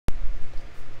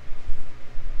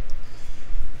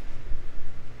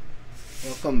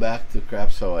Welcome back to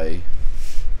Craps Hawaii.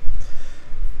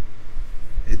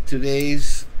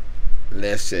 Today's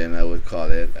lesson, I would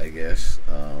call it, I guess,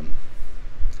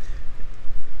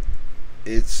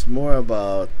 it's more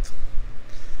about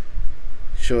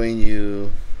showing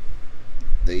you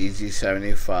the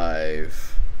EZ75,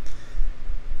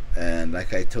 and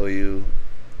like I told you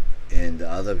in the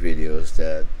other videos,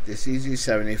 that this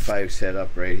EZ75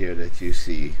 setup right here that you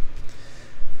see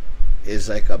is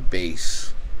like a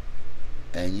base,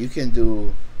 and you can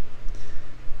do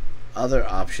other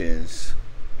options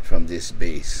from this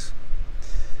base.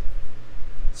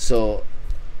 So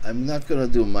I'm not gonna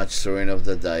do much throwing of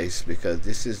the dice because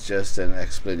this is just an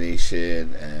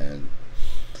explanation and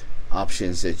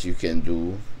options that you can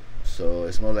do. So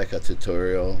it's more like a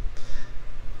tutorial,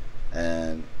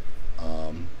 and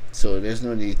so there's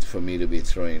no need for me to be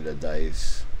throwing the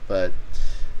dice. But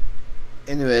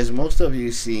anyways, most of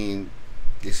you seen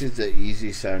this is the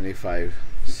EZ75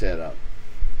 setup,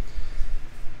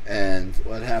 and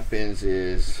what happens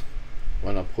is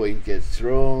when a point gets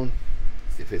thrown,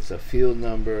 if it's a field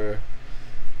number,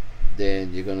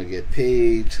 then you're gonna get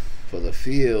paid for the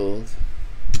field,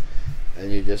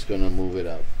 and you're just gonna move it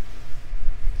up,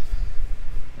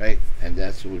 right? And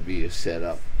that's would be your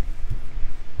setup.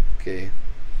 Okay,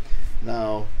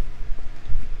 now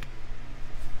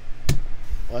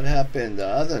what happened the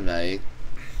other night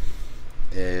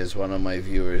is one of my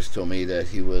viewers told me that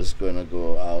he was going to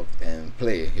go out and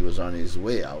play. He was on his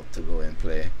way out to go and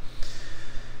play,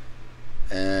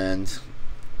 and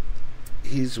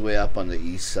he's way up on the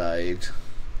east side,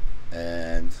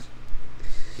 and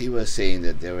he was saying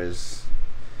that there was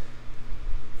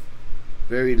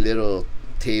very little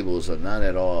tables, or none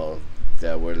at all,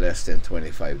 that were less than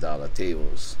 $25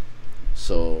 tables.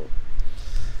 So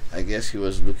I guess he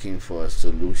was looking for a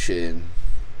solution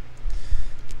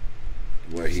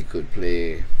where he could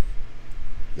play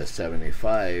the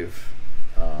 75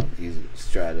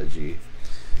 strategy,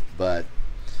 but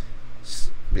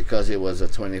because it was a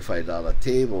 $25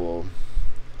 table,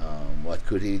 what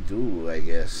could he do, I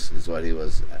guess, is what he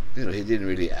was, he didn't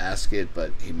really ask it,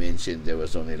 but he mentioned there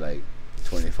was only like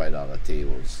 $25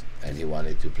 tables, and he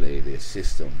wanted to play this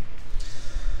system.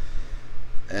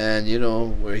 And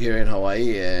we're here in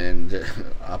Hawaii, and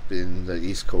up in the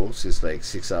East Coast it's like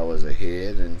 6 hours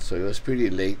ahead, and so it was pretty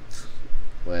late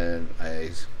when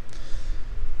I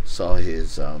saw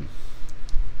his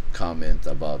comment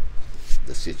about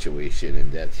the situation,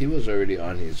 and that he was already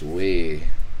on his way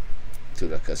to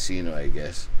the casino, I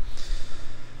guess.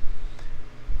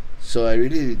 So I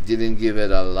really didn't give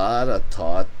it a lot of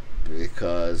thought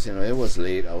because it was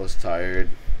late, I was tired,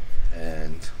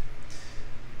 and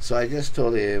so I just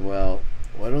told him, well,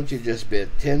 why don't you just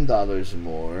bet $10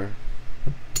 more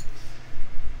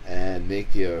and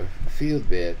make your field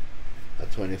bet a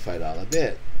 $25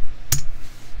 bet.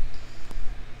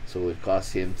 So it would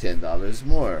cost him $10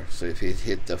 more. So if he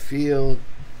hit the field,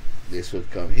 this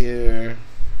would come here,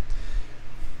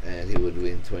 and he would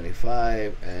win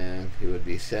 25, and he would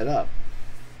be set up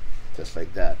just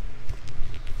like that.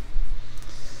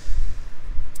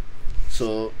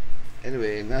 So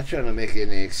anyway, not trying to make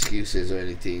any excuses or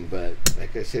anything, but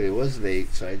like I said, it was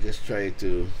late, so I just tried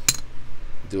to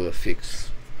do a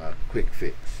quick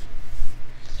fix.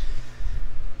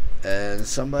 And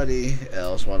somebody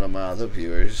else, one of my other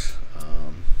viewers,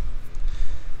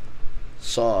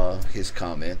 saw his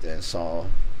comment and saw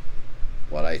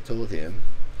what I told him,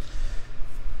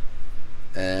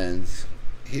 and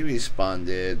he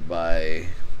responded by,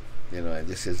 and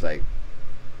this is like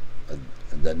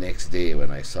the next day when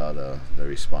I saw the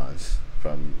response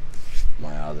from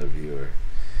my other viewer,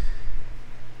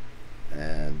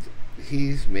 and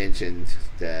he's mentioned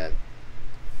that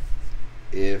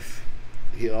if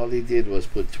all he did was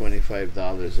put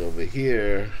 $25 over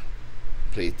here,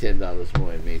 play $10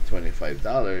 more and made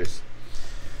 $25,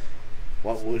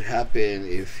 what would happen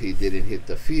if he didn't hit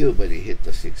the field but he hit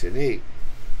the 6 and 8?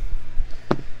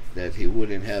 That he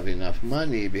wouldn't have enough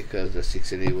money because the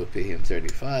 6 and 8 would pay him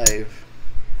 $35,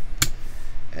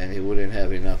 and he wouldn't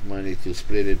have enough money to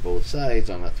split it both sides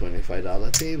on a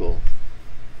 $25 table.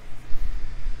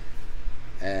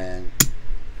 And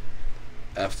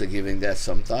after giving that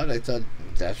some thought, I thought,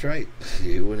 that's right,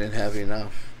 he wouldn't have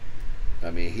enough. I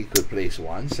mean, he could place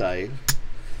one side,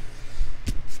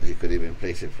 he could even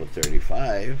place it for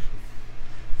 35,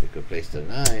 he could place the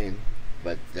 9,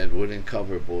 but that wouldn't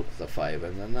cover both the 5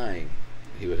 and the 9.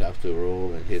 He would have to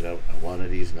roll and hit one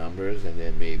of these numbers, and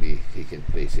then maybe he can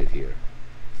place it here.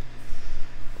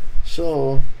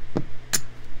 So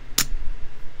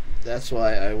that's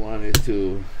why I wanted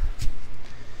to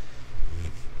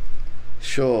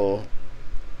show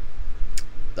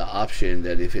the option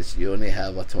that if it's you only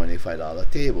have a $25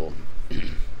 table.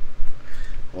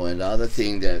 Well, and the other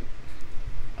thing that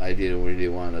I didn't really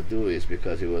want to do is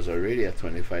because it was already a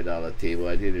 $25 table,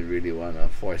 I didn't really want to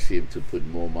force him to put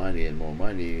more money and more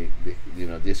money. You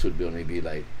know, this would only be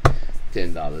like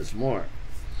 $10 more.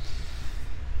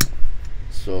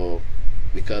 So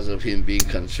because of him being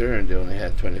concerned they only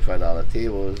had $25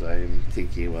 tables, I'm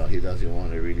thinking, well, he doesn't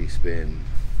want to really spend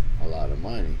a lot of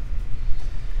money.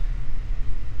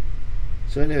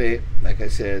 So anyway, like I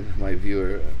said, my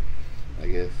viewer, I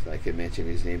guess I can mention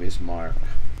his name is Mark.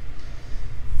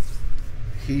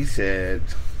 He said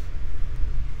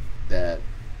that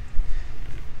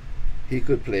he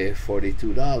could play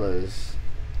 $42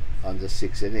 on the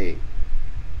 6 and 8,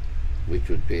 which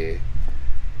would pay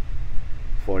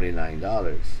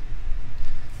 $49.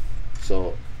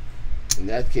 So in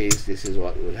that case, this is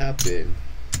what would happen.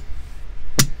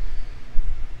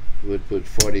 We would put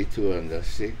 42 on the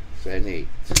 6 and 8,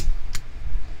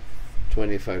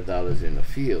 $25 in the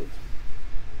field.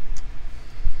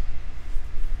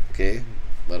 Okay,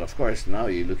 but of course now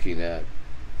you're looking at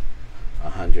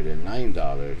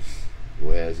 $109,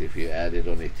 whereas if you added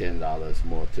only $10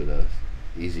 more to the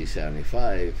Easy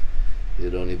 75,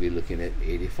 you'd only be looking at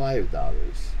 $85.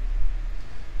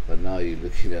 But now you're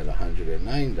looking at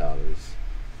 $109.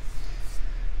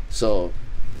 So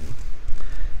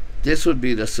this would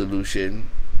be the solution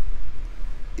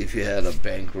if you had a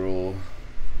bankroll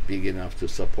big enough to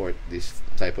support this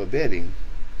type of betting.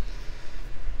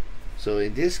 So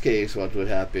in this case, what would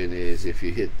happen is if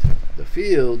you hit the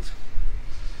field,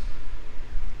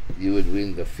 you would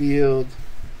win the field,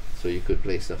 so you could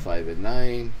place the 5 and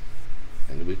 9,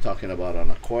 and we're talking about on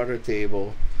a quarter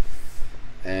table,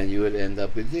 and you would end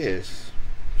up with this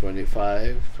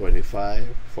 25,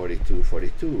 25, 42,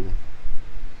 42.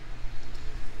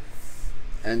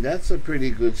 And that's a pretty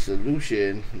good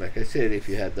solution, like I said, if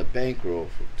you had the bankroll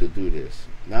to do this.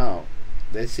 Now,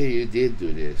 let's say you did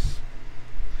do this.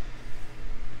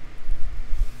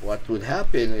 What would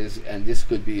happen is, and this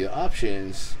could be your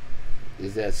options,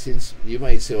 is that since you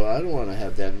might say, well, I don't want to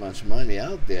have that much money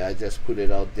out there, I just put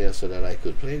it out there so that I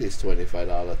could play this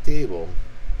 $25 table.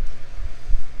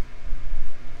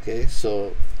 Okay,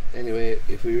 so anyway,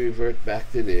 if we revert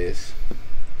back to this,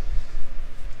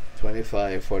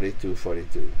 25, 42,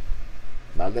 42.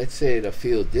 Now let's say the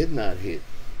field did not hit.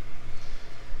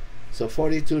 So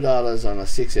 $42 on a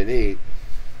 6 and 8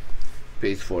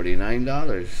 pays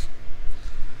 $49.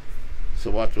 So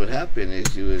what would happen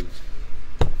is you would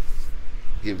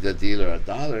give the dealer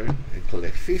 $1 and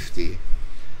collect 50.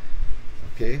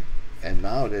 Okay, and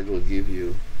now that will give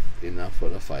you enough for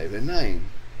the 5 and 9.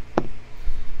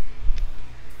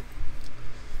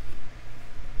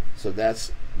 So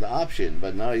that's the option.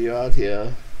 But now you're out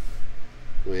here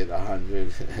with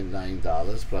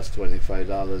 $109 plus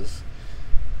 $25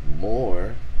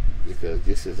 more, because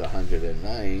this is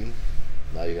 $109.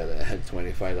 Now you gotta add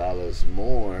 $25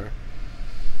 more.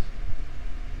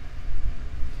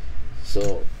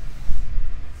 So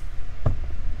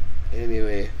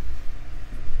anyway,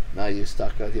 now you're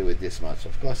stuck out here with this much.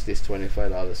 Of course, this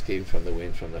 $25 came from the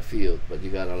win from the field, but you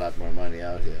got a lot more money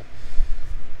out here.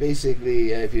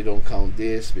 Basically, if you don't count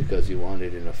this because you want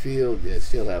it in the field, you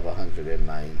still have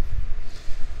 109,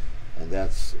 and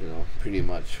that's, you know, pretty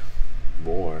much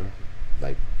more,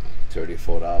 like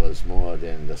 $34 more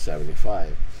than the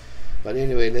 75. But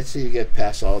anyway, let's say you get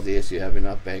past all this, you have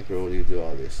enough bankroll, you do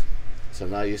all this. So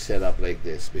now you set up like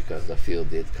this because the field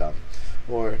did come,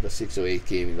 or the 608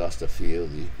 came, you lost the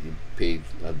field, you paid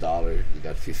 $1, you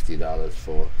got $50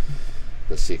 for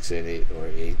the 6 and 8 or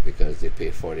 8 because they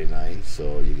pay 49,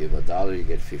 so you give $1, you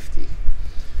get 50.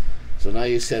 So now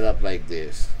you set up like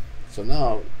this. So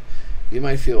now you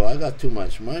might feel, well, I got too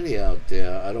much money out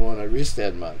there, I don't want to risk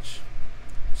that much.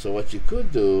 So what you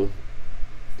could do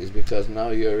is, because now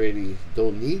you already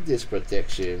don't need this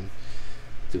protection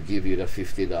to give you the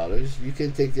 $50, you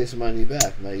can take this money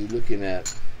back. Now you're looking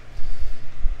at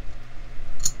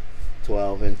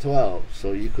 12 and 12,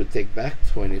 so you could take back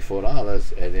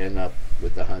 $24 and end up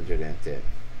with 110.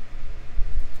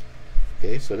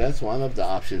 Okay, so that's one of the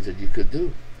options that you could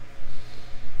do.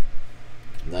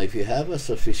 Now if you have a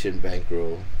sufficient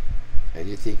bankroll and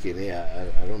you're thinking, hey,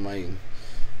 I don't mind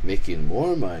making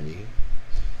more money,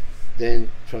 then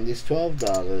from this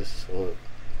 $12 or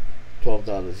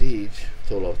 $12 each,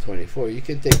 total of 24, you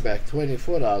can take back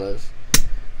 $24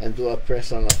 and do a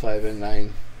press on the 5 and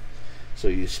 9. So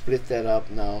you split that up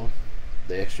now,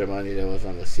 the extra money that was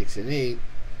on the 6 and 8,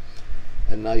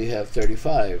 and now you have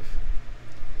 35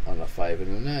 on a 5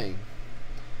 and a 9.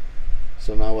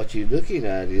 So now what you're looking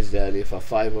at is that if a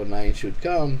 5 or 9 should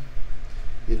come,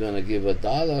 you're gonna give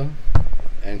 $1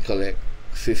 and collect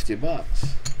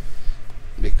 $50,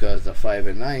 because the 5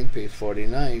 and 9 pays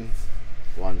 49.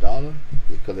 $1,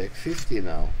 you collect 50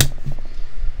 now,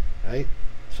 right?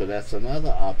 So that's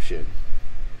another option.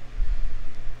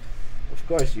 Of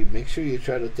course, you make sure you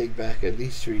try to take back at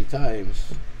least 3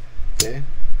 times, okay?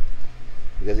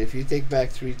 Because if you take back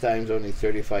 3 times, only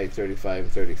 35, 35,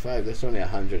 and 35, that's only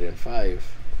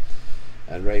 105.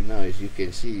 And right now, as you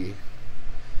can see,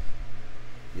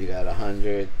 you got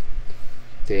 100,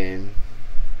 10,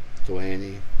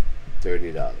 20,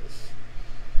 $30,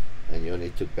 and you only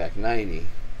took back 90.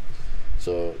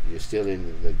 So you're still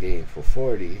in the game for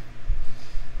 40.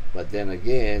 But then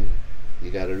again, you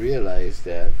got to realize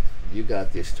that you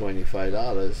got this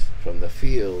 $25 from the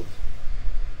field,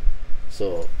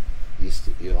 so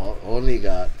you only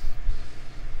got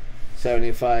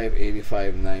 $75,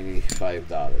 $85,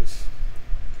 $95.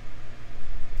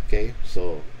 Okay,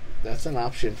 so that's an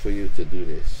option for you to do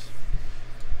this.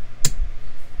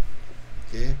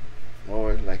 Okay,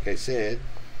 or like I said,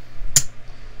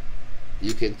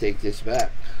 you can take this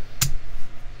back,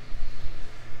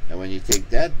 and when you take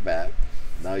that back,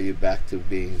 now you're back to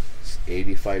being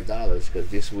 $85, because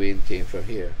this win came from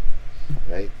here,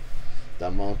 right? The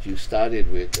amount you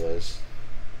started with was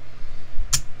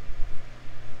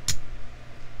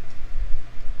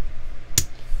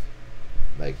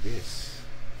like this,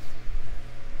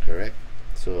 correct?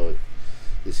 So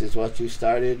this is what you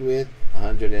started with,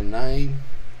 109,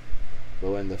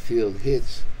 but when the field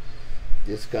hits,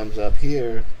 this comes up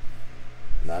here.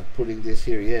 Not putting this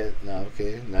here yet. Now,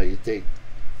 okay, now you take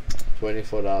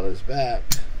 $24 back,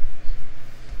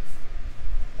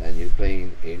 and you're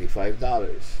playing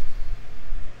 $85.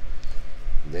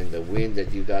 Then the win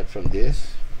that you got from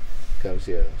this comes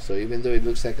here. So even though it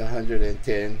looks like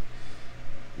 110,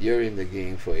 you're in the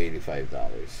game for $85,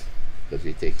 because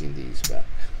you're taking these back.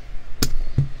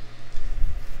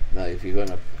 Now if you're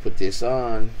gonna put this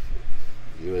on,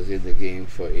 you was in the game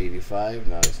for 85,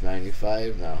 now it's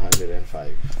 95, now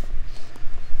 105.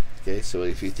 Okay, so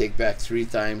if you take back 3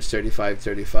 times, 35,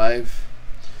 35,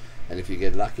 and if you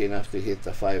get lucky enough to hit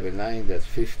the 5 and 9, that's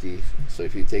 50. So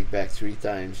if you take back 3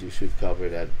 times, you should cover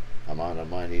that amount of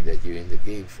money that you're in the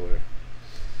game for.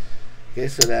 Okay,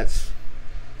 so that's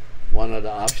one of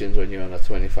the options when you're on a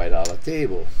 $25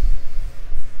 table.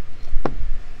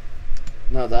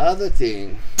 Now the other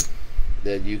thing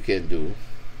that you can do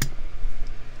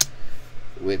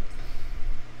with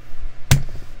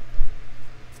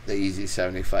the Easy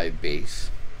 75 base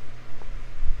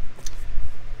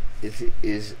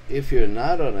is if you're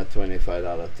not on a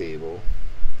 $25 table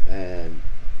and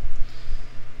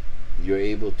you're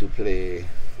able to play,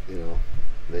 you know,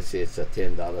 let's say it's a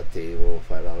 $10 table,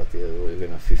 $5 table, or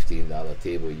even a $15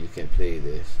 table, you can play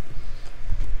this.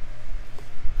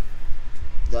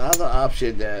 The other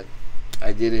option that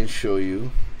I didn't show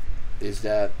you is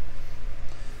that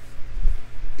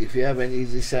if you have an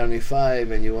Easy 75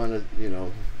 and you want to, you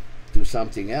know, do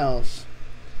something else,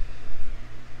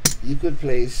 you could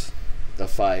place the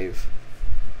 5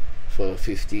 for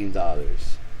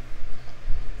 $15.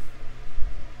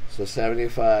 So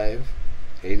 75,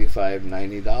 85,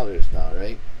 $90 now,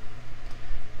 right?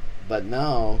 But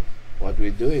now what we're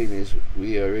doing is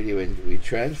we're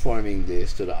transforming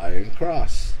this to the Iron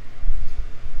Cross.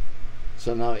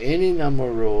 So now any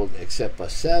number rolled except a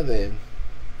 7,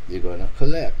 you're going to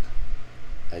collect,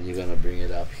 and you're going to bring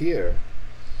it up here.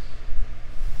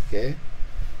 Okay,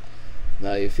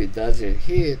 now if it doesn't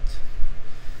hit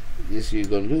this, you're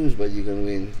going to lose, but you're going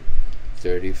to win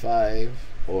 35,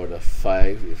 or the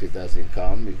 5 if it doesn't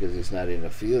come, because it's not in the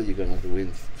field. You're going to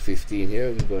win 15 here,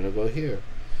 and you're going to go here.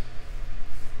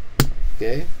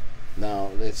 Okay,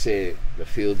 now let's say the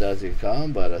field doesn't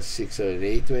come, but a 6 or an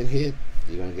 8 when hit,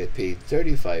 you're going to get paid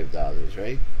 $35,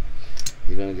 right?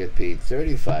 You're going to get paid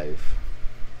 35.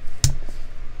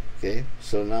 Okay,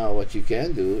 so now what you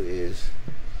can do is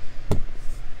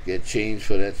get change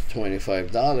for that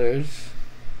 $25.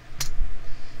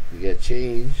 You get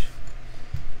change,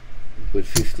 you put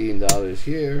 $15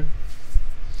 here,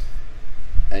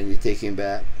 and you're taking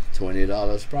back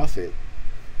 $20 profit,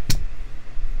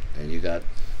 and you got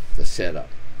the setup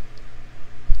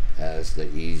as the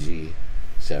Easy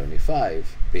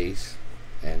 75 base,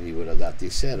 and you would have got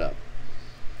this setup.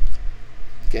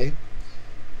 Okay,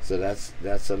 so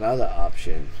that's another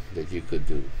option that you could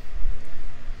do.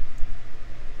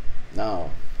 Now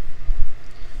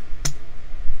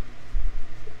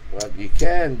what you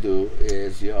can do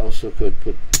is you also could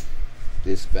put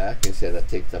this back instead of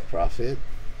take the profit,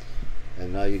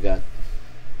 and now you got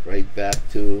right back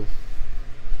to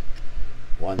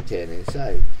 110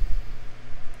 inside.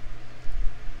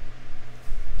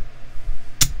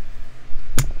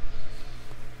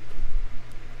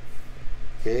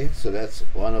 Okay, so that's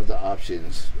one of the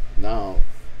options. Now,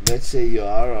 let's say you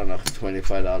are on a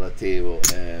 $25 table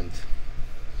and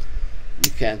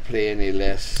you can't play any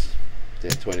less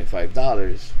than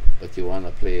 $25, but you want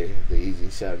to play the Easy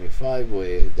 75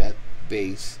 way, that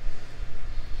base.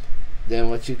 Then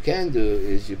what you can do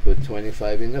is you put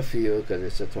 25 in the field because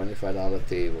it's a $25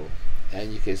 table,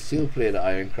 and you can still play the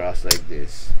Iron Cross like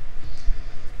this.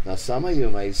 Now some of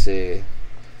you might say,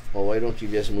 well, why don't you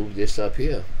just move this up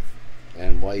here?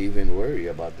 And why even worry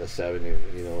about the 70,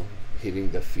 you know,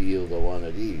 hitting the field or one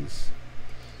of these?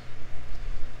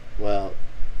 Well,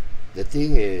 the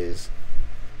thing is,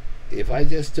 if I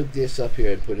just took this up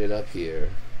here and put it up here,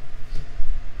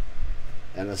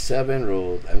 and a 7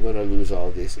 rolled, I'm going to lose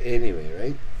all this anyway,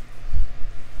 right?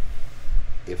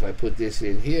 If I put this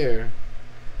in here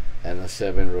and a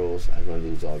 7 rolls, I'm going to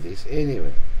lose all this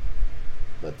anyway.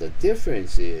 But the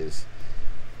difference is,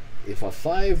 if a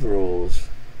 5 rolls,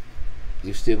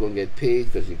 you're still going to get paid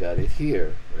because you got it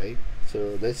here, right?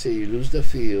 So let's say you lose the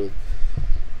field,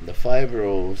 the 5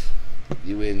 rolls,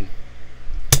 you win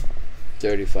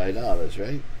 $35,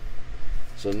 right?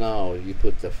 So now you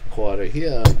put the quarter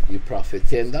here, you profit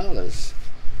 $10.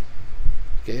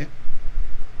 Okay?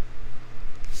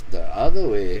 The other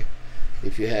way,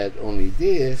 if you had only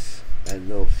this and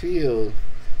no field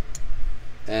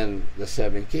and the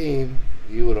 7 came,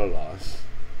 you would have lost.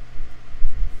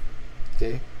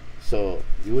 Okay? So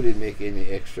you wouldn't make any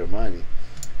extra money.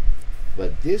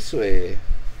 But this way,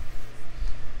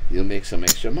 you'll make some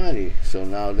extra money. So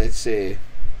now let's say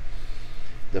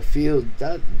the field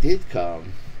that did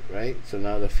come, right? So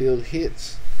now the field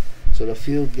hits, so the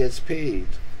field gets paid.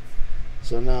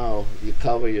 So now you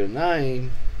cover your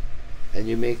 9 and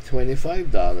you make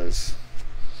 $25.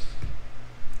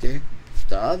 Okay?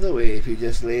 The other way, if you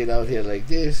just lay it out here like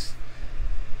this,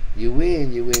 you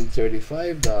win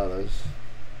 $35,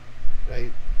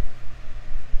 right?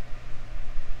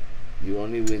 You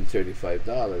only win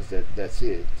 $35. That's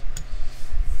it.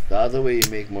 The other way, you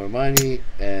make more money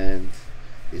and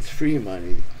it's free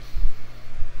money.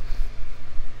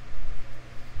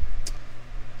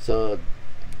 So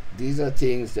these are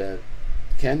things that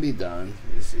can be done.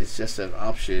 It's just an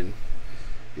option,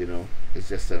 you know. It's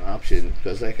just an option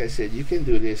because, like I said, you can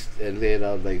do this and lay it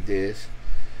out like this,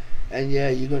 and yeah,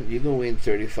 you're gonna win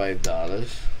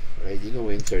 $35, right? You're gonna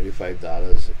win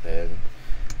 $35, and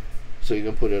so you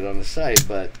can put it on the side.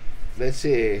 But let's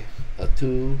say a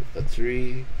 2, a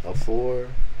 3, a 4,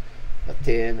 a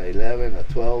 10, a 11, a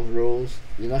 12 rolls,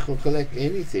 you're not going to collect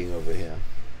anything over here,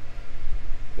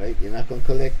 right? You're not going to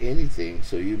collect anything,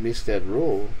 so you miss that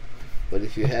roll. But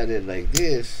if you had it like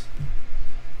this,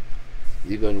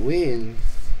 you're going to win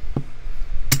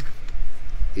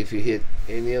if you hit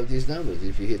any of these numbers.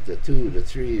 If you hit the 2, the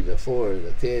 3, the 4,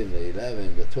 the 10, the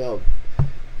 11, the 12,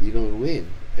 you're going to win.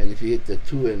 And if you hit the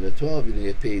 2 and the 12, you're going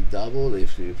to get paid double.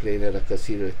 If you're playing at a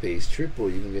casino that pays triple,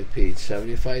 you're going to get paid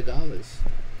 $75.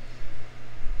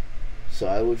 So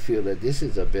I would feel that this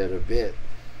is a better bet.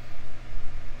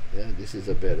 Yeah, this is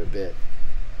a better bet.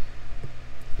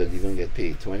 Because you're going to get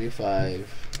paid $25.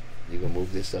 You're going to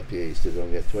move this up here, you're still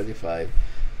going to get $25.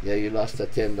 Yeah, you lost the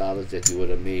 $10 that you would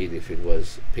have made if it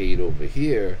was paid over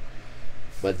here.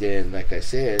 But then, like I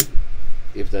said,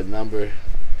 if the number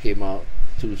came out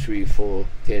 2, 3, 4,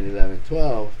 10, 11,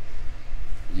 12,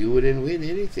 you wouldn't win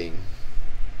anything.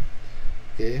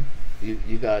 Okay?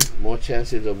 You got more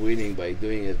chances of winning by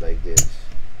doing it like this.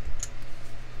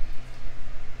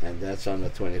 And that's on the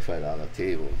 $25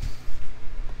 table.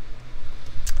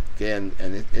 Again,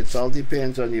 and it all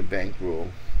depends on your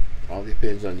bankroll. All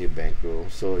depends on your bankroll.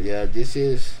 So yeah, this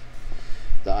is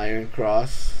the Iron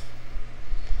Cross,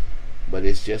 but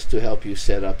it's just to help you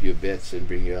set up your bets and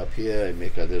bring you up here and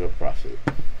make a little profit.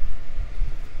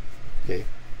 Okay,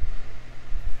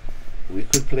 we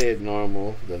could play it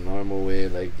normal, the normal way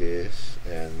like this,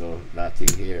 and no, nothing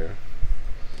here,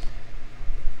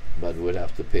 but we'd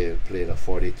have to play the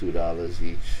 $42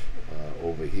 each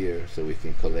over here, so we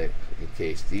can collect in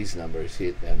case these numbers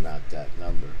hit and not that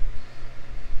number,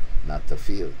 not the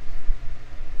field.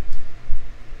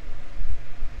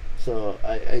 So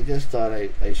I just thought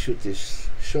I shoot this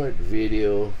short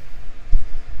video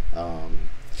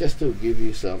just to give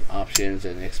you some options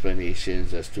and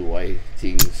explanations as to why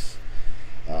things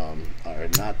are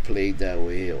not played that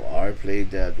way or are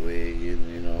played that way. You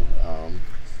know,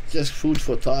 just food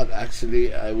for thought,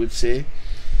 actually, I would say.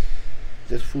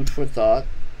 Just food for thought.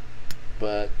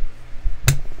 But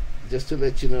just to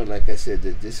let you know, like I said,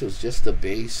 that this was just the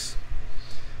base,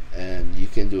 and you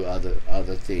can do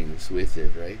other things with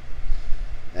it, right?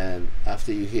 And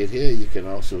after you hit here, you can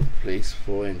also place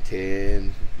 4 and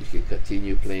 10. You can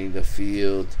continue playing the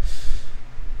field,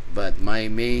 But my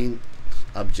main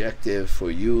objective for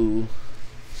you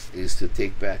is to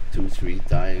take back 2-3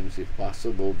 times if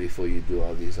possible before you do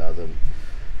all these other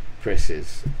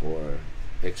presses or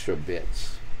extra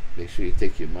bets. Make sure you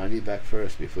take your money back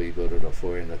first before you go to the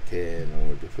 4 and the 10,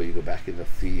 or before you go back in the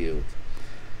field.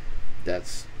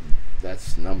 That's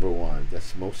number one.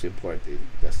 That's most important.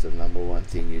 That's the number one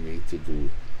thing you need to do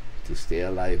to stay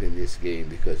alive in this game,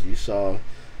 because you saw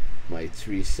my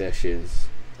 3 sessions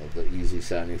of the Easy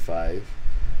 75,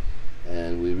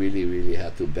 and we really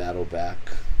had to battle back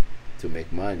to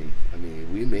make money. I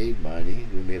mean, we made money.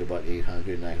 We made about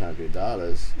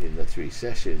 $800-900 in the 3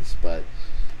 sessions, but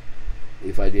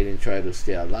if I didn't try to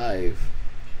stay alive,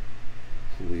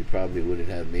 we probably wouldn't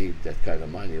have made that kind of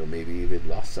money, or maybe even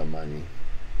lost some money.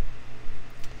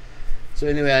 So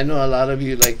anyway, I know a lot of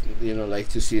you like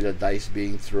to see the dice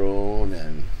being thrown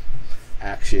and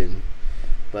action,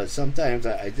 but sometimes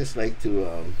I just like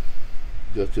to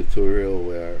do a tutorial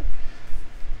where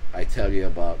I tell you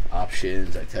about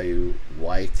options. I tell you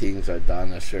why things are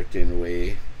done a certain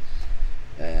way,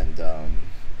 and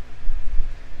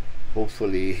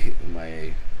hopefully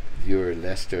my viewer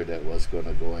Lester that was going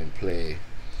to go and play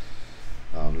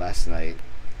last night,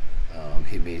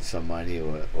 he made some money,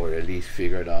 or at least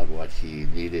figured out what he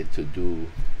needed to do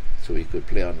so he could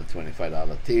play on the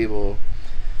 $25 table.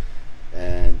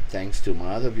 And thanks to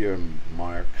my other viewer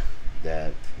Mark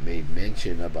that made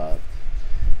mention about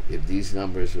if these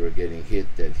numbers were getting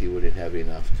hit, that he wouldn't have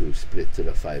enough to split to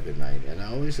the 5 and 9. And I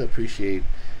always appreciate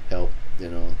help.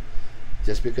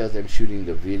 Just because I'm shooting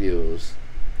the videos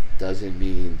doesn't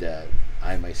mean that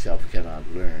I myself cannot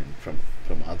learn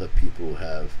from other people who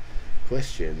have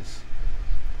questions.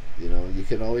 You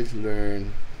can always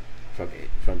learn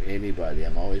from anybody.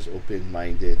 I'm always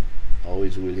open-minded,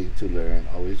 always willing to learn,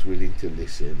 always willing to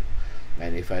listen.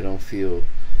 And if I don't feel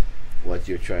what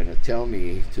you're trying to tell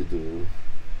me to do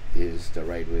is the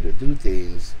right way to do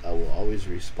things, I will always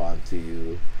respond to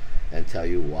you and tell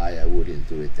you why I wouldn't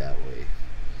do it that way.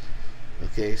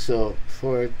 Okay, so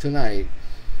for tonight,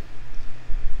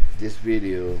 this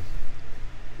video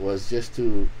was just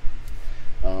to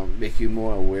make you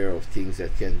more aware of things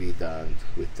that can be done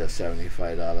with the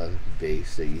 $75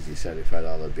 base, the Easy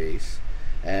 $75 base,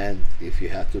 and if you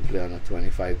have to play on a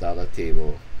 $25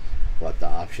 table, what the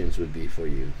options would be for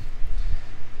you.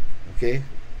 Okay,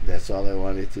 that's all I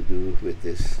wanted to do with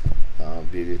this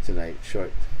video tonight,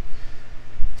 short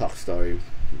talk story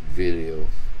video.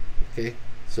 Okay,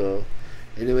 so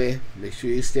anyway, make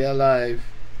sure you stay alive,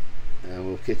 and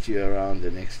we'll catch you around the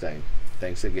next time.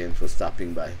 Thanks again for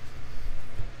stopping by.